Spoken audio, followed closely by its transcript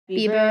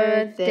Happy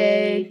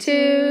birthday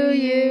to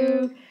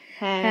you.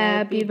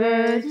 Happy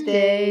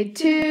birthday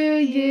to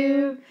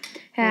you.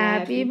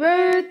 Happy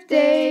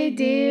birthday,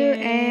 dear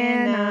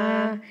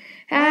Anna.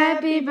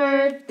 Happy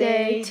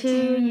birthday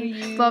to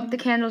you. Blow up the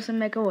candles and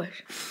make a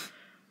wish.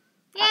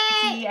 Yay!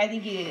 See, I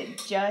think you did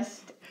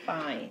just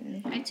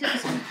fine. I took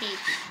some cake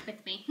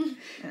with me.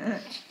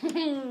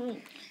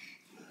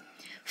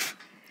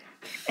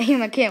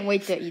 Anna can't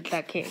wait to eat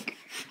that cake.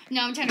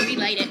 No, I'm trying to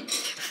relight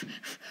it.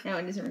 No,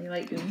 it doesn't really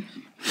like you.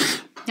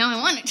 Now I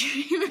want it to.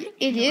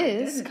 It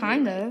is,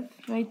 kind of,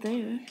 right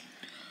there.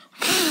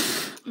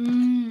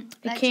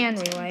 It can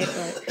relight,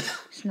 but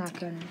it's not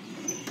gonna.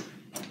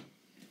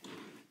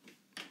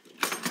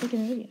 Look at the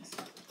videos.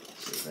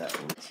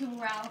 Too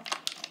raw.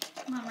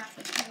 Mom wrapped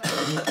it too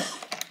well.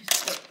 Just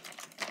thick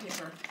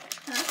paper.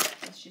 Huh?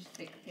 It's just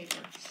thick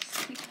paper.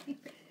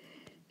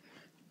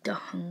 The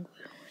hungry.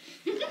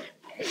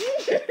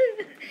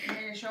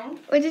 Are you shown?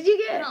 What did you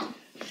get? No.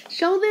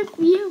 Show the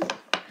view.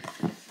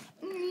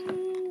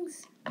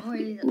 Rings. Or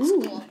is it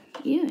Ooh. school?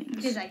 Earrings.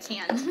 Because I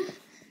can.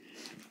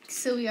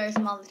 Still wears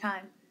them all the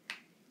time.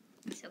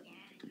 So yeah.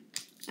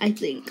 I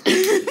think.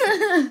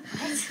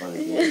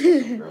 Funny,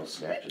 some girl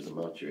snatches them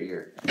out your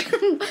ear. I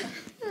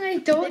They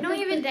don't. don't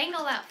even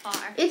dangle that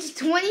far. It's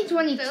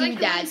 2022, They're like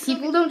Dad. so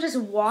People don't just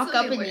walk so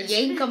up and weird.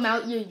 yank them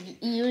out your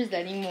ears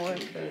anymore.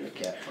 Better than a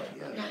cat fight,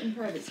 yeah. Not in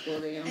private school,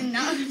 they don't. And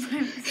not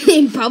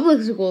In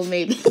public school,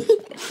 maybe.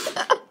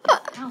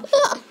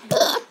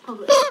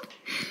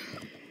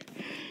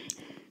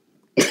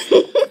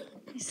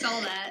 I saw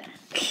that.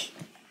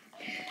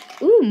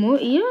 Ooh, more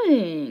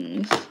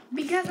earrings.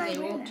 Because They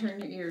won't turn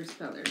your ears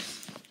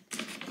feathers.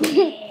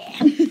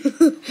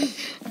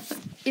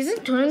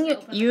 Isn't turning your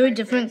ear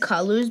different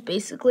colors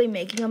basically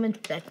making them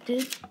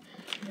infected?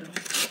 No.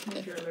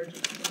 If you're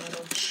allergic to the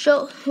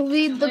metal.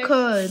 Read the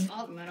code.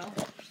 All the metal.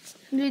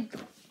 Read.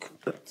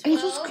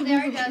 Well,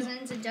 there are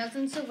dozens and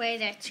dozens away.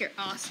 That's your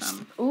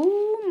awesome.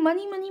 Ooh,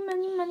 money, money,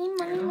 money, money, I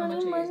money, don't know how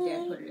much money, it is, Dad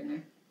money. put it in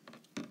there.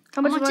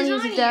 How much much money is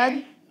is on it, Dad?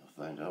 You'll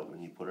find out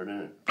when you put it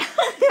in.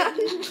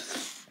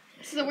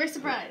 So we're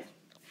surprised.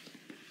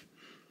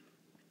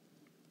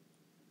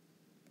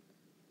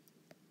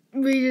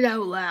 Read it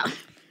out loud.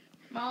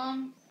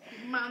 Mom,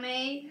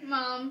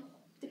 Mom,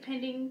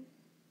 depending.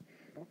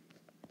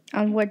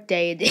 On what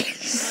day it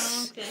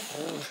is. Okay.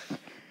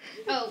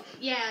 Oh,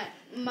 yeah,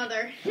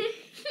 mother.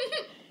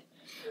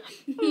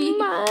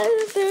 Mother.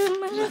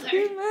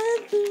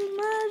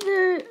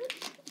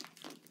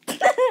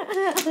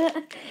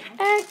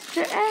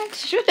 Extra,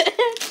 extra,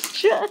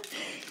 extra.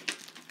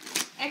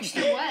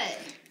 Extra what?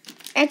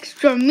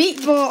 Extra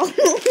meatball.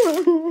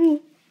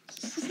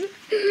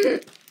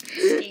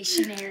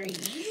 Stationary.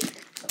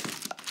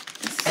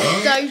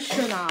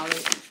 Stationary.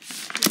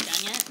 You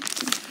done yet?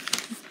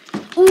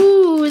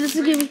 Ooh, this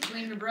is gonna be.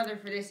 Blame your brother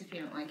for this if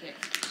you don't like it.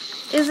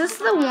 Is this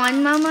the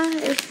one, Mama?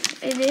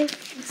 If it is.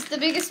 It's the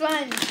biggest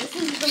one. This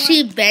is the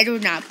She better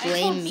not I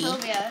blame told me.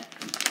 Sylvia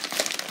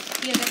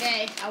the other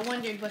day. I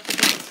wondered what the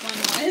biggest one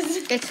was.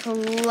 It's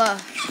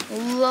Legos.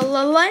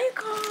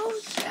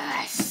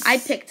 Yes. I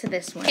picked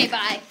this one. Okay,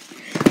 bye.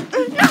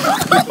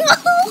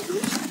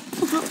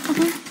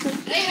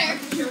 Later.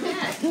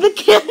 The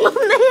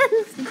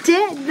cameraman's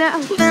dead now.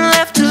 Nothing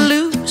left to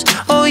lose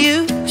or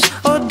use,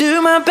 or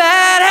do my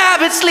bad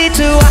habits lead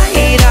to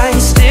white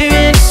eyes?